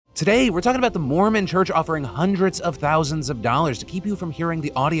Today, we're talking about the Mormon Church offering hundreds of thousands of dollars to keep you from hearing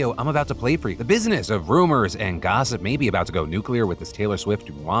the audio I'm about to play for you. The business of rumors and gossip may be about to go nuclear with this Taylor Swift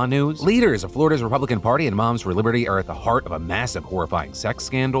DeuxMoi news. Leaders of Florida's Republican Party and Moms for Liberty are at the heart of a massive, horrifying sex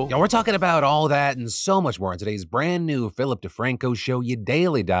scandal. We're talking about all that and so much more on today's brand new Philip DeFranco show. You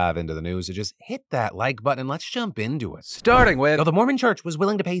daily dive into the news, so just hit that like button and let's jump into it. Starting with, the Mormon Church was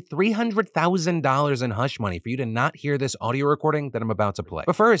willing to pay $300,000 in hush money for you to not hear this audio recording that I'm about to play.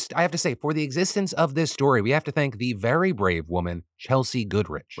 But first, I have to say, for the existence of this story, we have to thank the very brave woman, Chelsea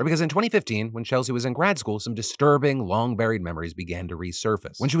Goodrich. Because in 2015, when Chelsea was in grad school, some disturbing, long-buried memories began to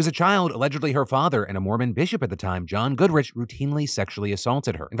resurface. When she was a child, allegedly her father, and a Mormon bishop at the time, John Goodrich, routinely sexually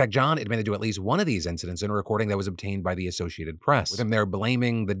assaulted her. In fact, John admitted to at least one of these incidents in a recording that was obtained by the Associated Press, with him there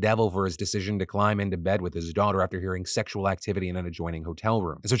blaming the devil for his decision to climb into bed with his daughter after hearing sexual activity in an adjoining hotel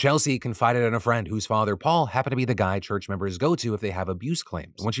room. And so Chelsea confided in a friend whose father, Paul, happened to be the guy church members go to if they have abuse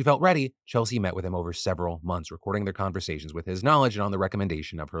claims. And when she felt ready, Chelsea met with him over several months, recording their conversations with his knowledge and on the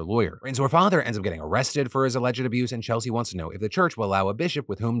recommendation of her lawyer. And so her father ends up getting arrested for his alleged abuse, and Chelsea wants to know if the church will allow a bishop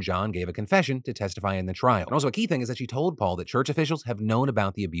with whom John gave a confession to testify in the trial. And also a key thing is that she told Paul that church officials have known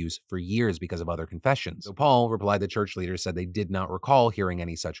about the abuse for years because of other confessions. So Paul replied that church leaders said they did not recall hearing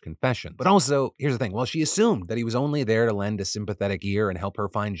any such confession. But also, here's the thing, while she assumed that he was only there to lend a sympathetic ear and help her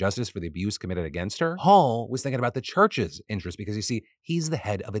find justice for the abuse committed against her, Paul was thinking about the church's interest because, you see, he's the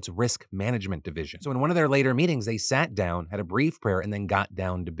head of its risk management division. So in one of their later meetings, they sat down, had a brief prayer, and then got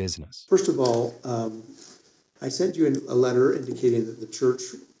down to business. First of all, I sent you a letter indicating that the church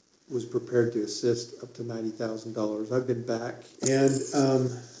was prepared to assist up to $90,000. I've been back, and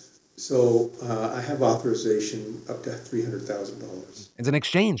so I have authorization up to $300,000. As an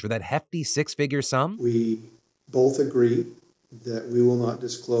exchange for that hefty six-figure sum, we both agree that we will not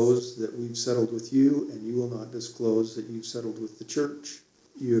disclose that we've settled with you, and you will not disclose that you've settled with the church.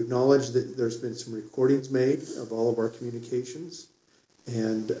 You acknowledge that there's been some recordings made of all of our communications,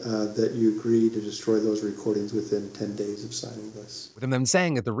 and that you agree to destroy those recordings within 10 days of signing this. With him then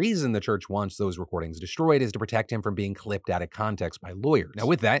saying that the reason the church wants those recordings destroyed is to protect him from being clipped out of context by lawyers. Now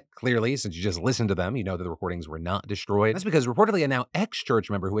with that, clearly, since you just listened to them, you know that the recordings were not destroyed. That's because reportedly a now ex-church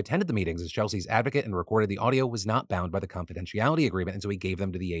member who attended the meetings as Chelsea's advocate and recorded the audio was not bound by the confidentiality agreement, and so he gave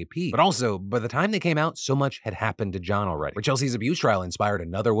them to the AP. But also, by the time they came out, so much had happened to John already. Where Chelsea's abuse trial inspired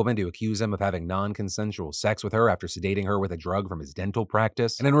another woman to accuse him of having non-consensual sex with her after sedating her with a drug from his dental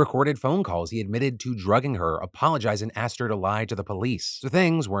practice. And in recorded phone calls, he admitted to drugging her, apologized, and asked her to lie to the police. So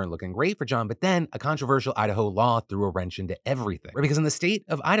things weren't looking great for John, but then a controversial Idaho law threw a wrench into everything. Because in the state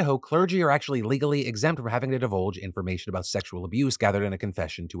of Idaho, clergy are actually legally exempt from having to divulge information about sexual abuse gathered in a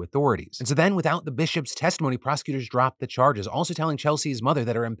confession to authorities. And so then, without the bishop's testimony, prosecutors dropped the charges, also telling Chelsea's mother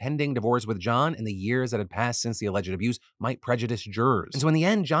that her impending divorce with John and the years that had passed since the alleged abuse might prejudice jurors. And so in the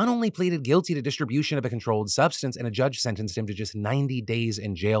end, John only pleaded guilty to distribution of a controlled substance, and a judge sentenced him to just 90 days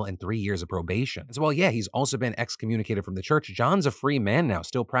in jail and 3 years of probation. And so while, yeah, he's also been excommunicated from the church, John's a free man now,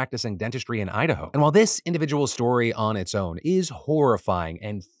 still practicing dentistry in Idaho. And while this individual story on its own is horrifying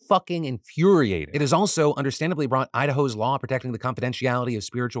and fucking infuriating, it has also understandably brought Idaho's law protecting the confidentiality of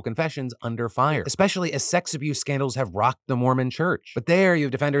spiritual confessions under fire, especially as sex abuse scandals have rocked the Mormon church. But there you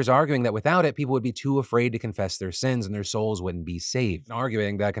have defenders arguing that without it, people would be too afraid to confess their sins and their souls wouldn't be saved, and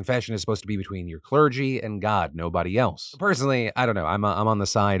arguing that confession is supposed to be between your clergy and God, nobody else. Personally, I don't know, I'm on the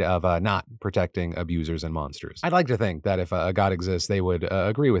side of not protecting abusers and monsters. I'd like to think that if a God exists, they would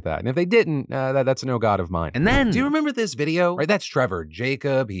agree with that, and if they didn't, that's no God of mine. And then, do you remember this video? Right, that's Trevor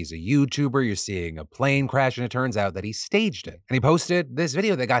Jacob. He's a YouTuber. You're seeing a plane crash, and it turns out that he staged it. And he posted this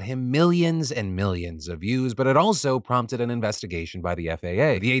video that got him millions and millions of views, but it also prompted an investigation by the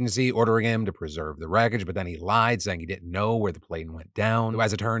FAA. The agency ordering him to preserve the wreckage, but then he lied, saying he didn't know where the plane went down. So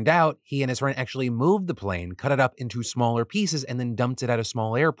as it turned out, he and his friend actually moved the plane, cut it up into smaller pieces, and then dumped it at a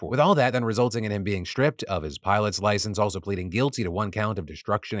small airport. With all that then resulting in him being stripped of his pilot's license, also pleading guilty to one count of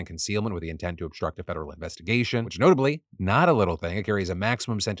destruction and concealment with the intent to obstruct a federal investigation, which notably, not a little thing, it carries a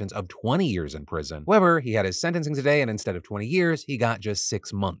maximum sentence of 20 years in prison. However, he had his sentencing today, and instead of 20 years, he got just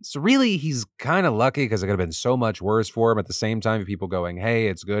 6 months. So really, he's kind of lucky because it could have been so much worse for him. At the same time, people going, hey,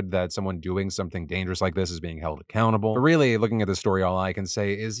 it's good that someone doing something dangerous like this is being held accountable. But really, looking at the story, all I can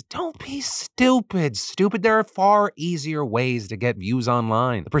say is, don't be stupid. There are far easier ways to get views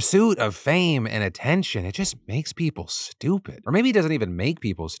online. The pursuit of fame and attention, it just makes people stupid. Or maybe it doesn't even make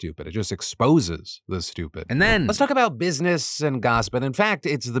people stupid. It just exposes the stupid. And then, let's talk about business and gossip. And in fact,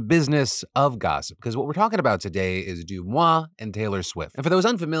 it's the business of gossip, because what we're talking about today is DeuxMoi and Taylor Swift. And for those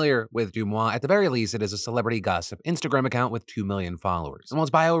unfamiliar with DeuxMoi, at the very least, it is a celebrity gossip Instagram account with 2 million followers. And while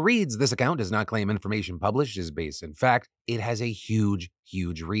its bio reads, this account does not claim information published is based in fact, it has a huge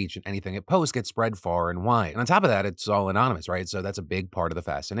huge reach, and anything it posts gets spread far and wide. And on top of that, it's all anonymous, right? So that's a big part of the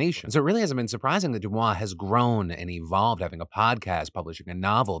fascination. And so it really hasn't been surprising that DeuxMoi has grown and evolved, having a podcast, publishing a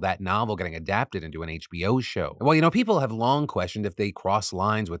novel, that novel getting adapted into an HBO show. And while, people have long questioned if they cross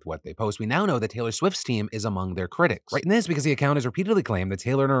lines with what they post, we now know that Taylor Swift's team is among their critics. Right in this because the account has repeatedly claimed that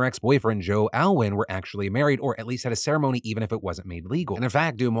Taylor and her ex-boyfriend Joe Alwyn were actually married, or at least had a ceremony even if it wasn't made legal. And in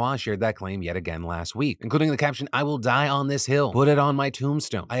fact, DeuxMoi shared that claim yet again last week, including the caption, "I will die on this hill. Put it on my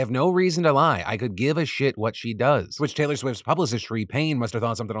tombstone. I have no reason to lie. I could give a shit what she does." Which Taylor Swift's publicist, Shree Payne, must have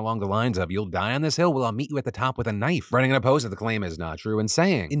thought something along the lines of, "You'll die on this hill? Well, I'll meet you at the top with a knife." Writing in a post that the claim is not true and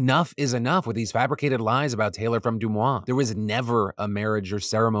saying, "Enough is enough with these fabricated lies about Taylor from DeuxMoi. There was never a marriage or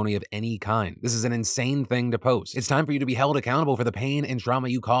ceremony of any kind. This is an insane thing to post. It's time for you to be held accountable for the pain and trauma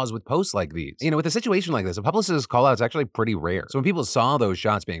you cause with posts like these." With a situation like this, a publicist's call-out is actually pretty rare. So when people saw those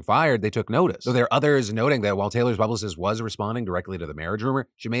shots being fired, they took notice. Though there are others noting that while Taylor's publicist was responding directly to the marriage rumor,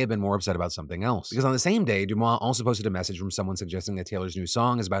 she may have been more upset about something else. Because on the same day, DeuxMoi also posted a message from someone suggesting that Taylor's new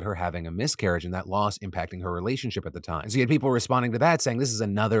song is about her having a miscarriage and that loss impacting her relationship at the time. So you had people responding to that saying this is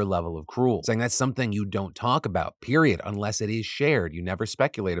another level of cruel, saying that's something you don't talk about, period, unless it is shared. You never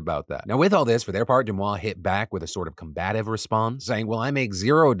speculate about that. Now with all this, for their part, DeuxMoi hit back with a sort of combative response, saying, "Well, I make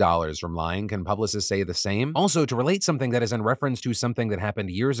 $0 from lying. Can publicists say the same?" Also, to relate something that is in reference to something that happened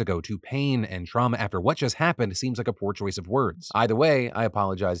years ago to pain and trauma after what just happened seems like a poor choice of words. Either way, I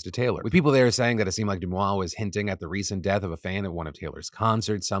apologize to Taylor. With people there saying that it seemed like DeuxMoi was hinting at the recent death of a fan at one of Taylor's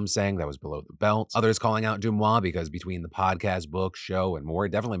concerts, some saying that was below the belt, others calling out DeuxMoi because between the podcast, book, show, and more,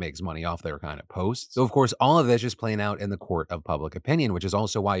 it definitely makes money off their kind of posts. So of course, all of this is playing out in the court of public opinion, which is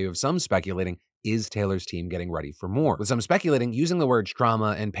also why you have some speculating, is Taylor's team getting ready for more? With some speculating, using the words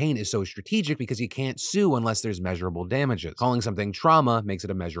trauma and pain is so strategic because you can't sue unless there's measurable damages. Calling something trauma makes it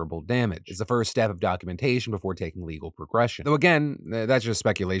a measurable damage. It's the first step of documentation before taking legal progression. Though again, that's just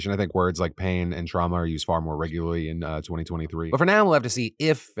speculation. I think words like pain and trauma are used far more regularly in 2023. But for now, we'll have to see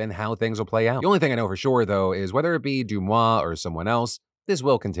if and how things will play out. The only thing I know for sure, though, is whether it be DeuxMoi or someone else, this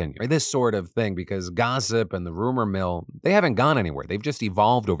will continue. Right? This sort of thing, because gossip and the rumor mill, they haven't gone anywhere. They've just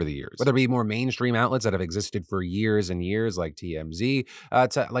evolved over the years. Whether it be more mainstream outlets that have existed for years and years, like TMZ,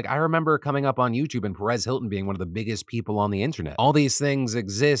 I remember coming up on YouTube and Perez Hilton being one of the biggest people on the internet. All these things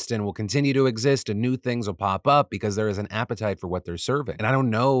exist and will continue to exist, and new things will pop up because there is an appetite for what they're serving. And I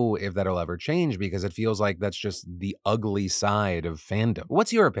don't know if that'll ever change because it feels like that's just the ugly side of fandom.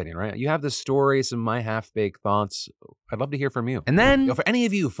 What's your opinion, right? You have the story, some of my half-baked thoughts. I'd love to hear from you. And then, for any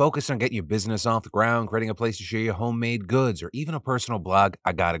of you focused on getting your business off the ground, creating a place to share your homemade goods, or even a personal blog,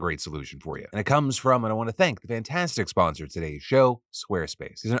 I got a great solution for you. And it comes from, and I want to thank the fantastic sponsor of today's show,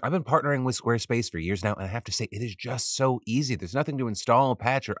 Squarespace. Because I've been partnering with Squarespace for years now, and I have to say, it is just so easy. There's nothing to install,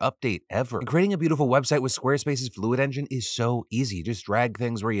 patch, or update ever. And creating a beautiful website with Squarespace's Fluid Engine is so easy. You just drag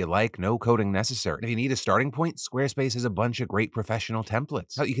things where you like, no coding necessary. And if you need a starting point, Squarespace has a bunch of great professional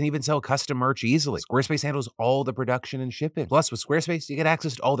templates. Hell, you can even sell custom merch easily. Squarespace handles all the production and shipping. Plus, with Squarespace, you get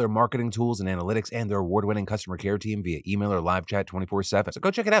access to all their marketing tools and analytics and their award-winning customer care team via email or live chat 24/7. So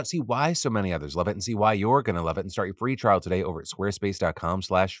go check it out, see why so many others love it, and see why you're going to love it, and start your free trial today over at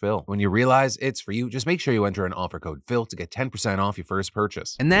squarespace.com/Phil. When you realize it's for you, just make sure you enter an offer code Phil to get 10% off your first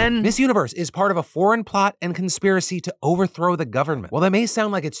purchase. And then, Miss Universe is part of a foreign plot and conspiracy to overthrow the government. While that may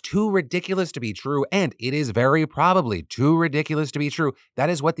sound like it's too ridiculous to be true, and it is very probably too ridiculous to be true,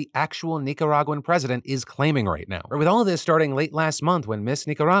 that is what the actual Nicaraguan president is claiming right now. With all of this starting late last month when Miss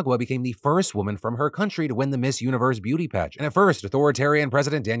Nicaragua became the first woman from her country to win the Miss Universe beauty pageant. And at first, authoritarian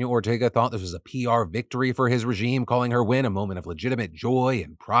President Daniel Ortega thought this was a PR victory for his regime, calling her win a moment of legitimate joy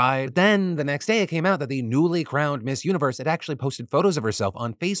and pride. But then, the next day, it came out that the newly crowned Miss Universe had actually posted photos of herself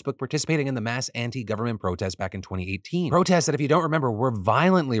on Facebook participating in the mass anti-government protests back in 2018. Protests that, if you don't remember, were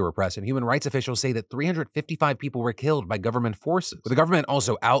violently repressed, and human rights officials say that 355 people were killed by government forces, with the government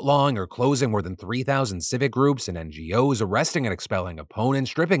also outlawing or closing more than 3,000 civic groups and NGOs, arresting and expelling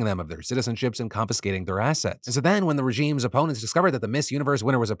opponents, stripping them of their citizenships, and confiscating their assets. And so then, when the regime's opponents discovered that the Miss Universe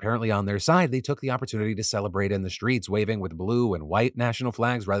winner was apparently on their side, they took the opportunity to celebrate in the streets, waving with blue and white national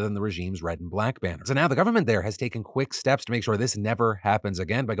flags rather than the regime's red and black banner. So now the government there has taken quick steps to make sure this never happens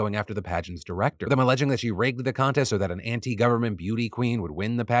again by going after the pageant's director, with them alleging that she rigged the contest so that an anti-government beauty queen would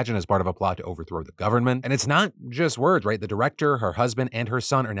win the pageant as part of a plot to overthrow the government. And it's not just words, right? The director, her husband, and her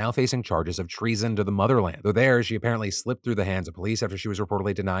son are now facing charges of treason to the motherland. Though there, she apparently slipped through the hands of police after she was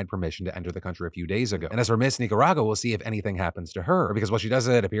reportedly denied permission to enter the country a few days ago. And as for Miss Nicaragua, we'll see if anything happens to her, because while she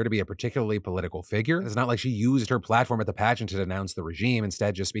doesn't appear to be a particularly political figure, it's not like she used her platform at the pageant to denounce the regime,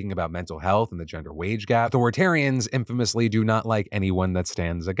 instead just speaking about mental health and the gender wage gap. Authoritarians infamously do not like anyone that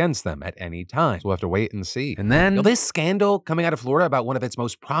stands against them at any time. So we'll have to wait and see. And then, this scandal coming out of Florida about one of its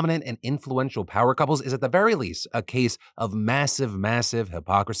most prominent and influential power couples is at the very least a case of massive, massive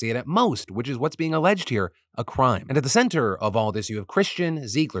hypocrisy, and at most, which is what's being alleged here, a crime. And at the center of all this, you have Christian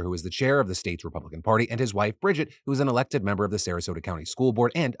Ziegler, who is the chair of the state's Republican Party, and his wife, Bridget, who is an elected member of the Sarasota County School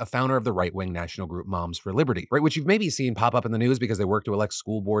Board and a founder of the right-wing national group Moms for Liberty, right, which you've maybe seen pop up in the news because they work to elect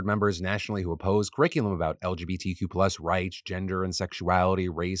school board members nationally who oppose curriculum about LGBTQ+ rights, gender and sexuality,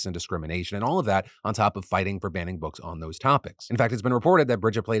 race and discrimination, and all of that on top of fighting for banning books on those topics. In fact, it's been reported that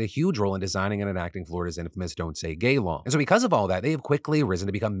Bridget played a huge role in designing and enacting Florida's infamous Don't Say Gay law. And so because of all that, they have quickly risen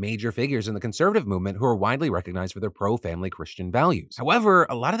to become major figures in the conservative movement who are widely recognized for their pro-family Christian values. However,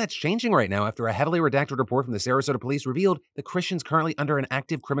 a lot of that's changing right now after a heavily redacted report from the Sarasota police revealed that Christian's currently under an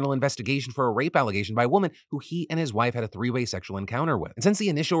active criminal investigation for a rape allegation by a woman who he and his wife had a three-way sexual encounter with. And since the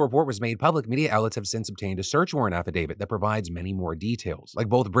initial report was made public, media outlets have since obtained a search warrant affidavit that provides many more details. Like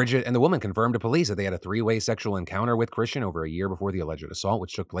both Bridget and the woman confirmed to police that they had a three-way sexual encounter with Christian over a year before the alleged assault,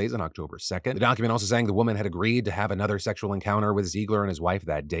 which took place on October 2nd. The document also saying the woman had agreed to have another sexual encounter with Ziegler and his wife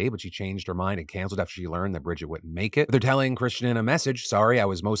that day, but she changed her mind and canceled after she learned that Bridget wouldn't make it. But they're telling Christian in a message, "Sorry, I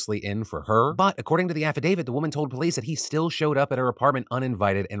was mostly in for her." But according to the affidavit, the woman told police that he still showed up at her apartment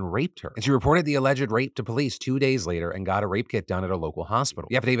uninvited and raped her. And she reported the alleged rape to police 2 days later and got a rape kit done at a local hospital.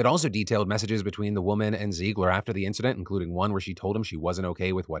 The affidavit also detailed messages between the woman and Ziegler after the incident, including one where she told him she wasn't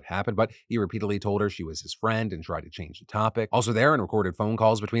okay with what happened, but he repeatedly told her she was his friend and tried to change the topic. Also there, in recorded phone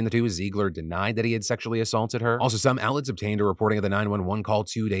calls between the two, Ziegler denied that he had sexually assaulted her. Also, some outlets obtained a reporting of the 911 call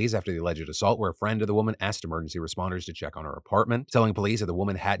 2 days after the alleged assault, where a friend of the woman asked emergency responders to check on her apartment, telling police that the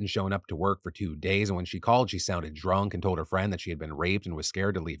woman hadn't shown up to work for 2 days, and when she called, she sounded drunk and told her friend that she had been raped and was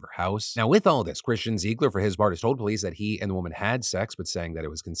scared to leave her house. Now, with all this, Christian Ziegler, for his part, has told police that he and the woman had sex, but saying that it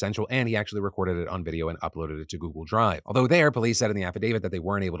was consensual, and he actually recorded it on video and uploaded it to Google Drive. Although there, police said in the affidavit that they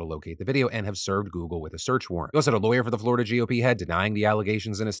weren't able to locate the video and have served Google with a search warrant. We also had a lawyer for the Florida GOP head denying the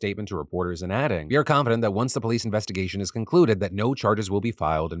allegations in a statement to reporters and adding, "We are confident that once the police investigation is concluded, that no charges will be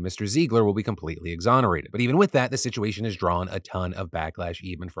filed and Mr. Ziegler will be completely exonerated." But even with that, the situation has drawn a ton of backlash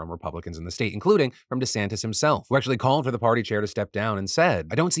even from Republicans in the state, including from DeSantis himself, who actually called for the party chair to step down and said,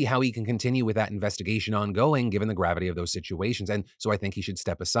 "I don't see how he can continue with that investigation ongoing given the gravity of those situations, and so I think he should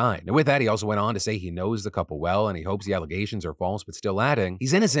step aside." And with that, he also went on to say he knows the couple well and he hopes the allegations are false, but still adding,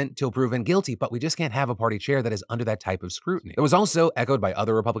 "He's innocent till proven guilty, but we just can't have a party chair that is under that type of scrutiny." It was also echoed by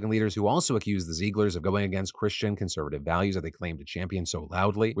other Republican leaders who also accused the Zieglers of going against Christian conservative values that they claim to champion so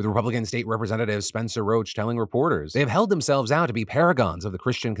loudly, with Republican State Representative Spencer Roach telling reporters, "They have held themselves out to be paragons of the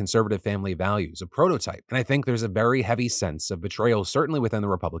Christian conservative family values, a prototype, and I think there's a very heavy sense of betrayal, certainly within the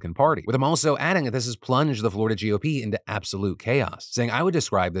Republican Party," with him also adding that this has plunged the Florida GOP into absolute chaos, saying, "I would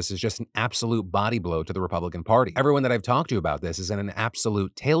describe this as just an absolute body blow to the Republican Party. Everyone that I've talked to about this is in an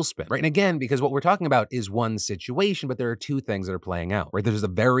absolute tailspin," right? And again, because what we're talking about is one situation, but there are two things that are playing out, right? There's a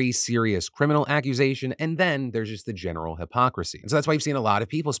very serious criminal accusation, and then there's just the general hypocrisy. And so that's why you've seen a lot of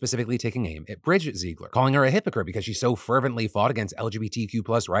people specifically taking aim at Bridget Ziegler, calling her a hypocrite because she so fervently fought against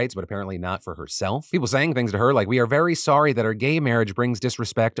LGBTQ+ rights, but apparently not for herself. People saying things to her like, "We are very sorry that our gay marriage brings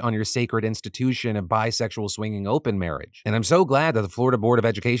disrespect on your sacred institution of bisexual swinging open marriage. And I'm so glad that the Florida Board of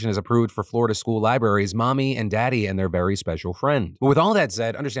Education has approved for Florida school libraries, mommy and daddy and their very special friend." But with all that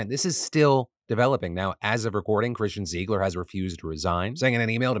said, understand this is still developing. Now, as of recording, Christian Ziegler has refused to resign, saying in an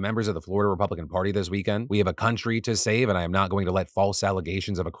email to members of the Florida Republican Party this weekend, "We have a country to save, and I am not going to let false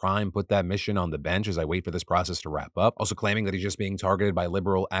allegations of a crime put that mission on the bench as I wait for this process to wrap up." Also claiming that he's just being targeted by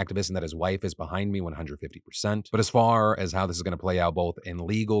liberal activists and that his wife is behind me 150%. But as far as how this is going to play out both in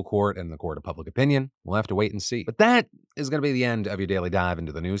legal court and the court of public opinion, we'll have to wait and see. But that is going to be the end of your daily dive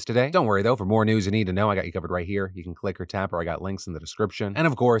into the news today. Don't worry though, for more news you need to know, I got you covered right here. You can click or tap, or I got links in the description. And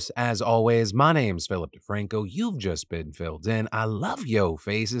of course, as always, my name's Philip DeFranco. You've just been filled in. I love yo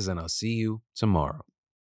faces, and I'll see you tomorrow.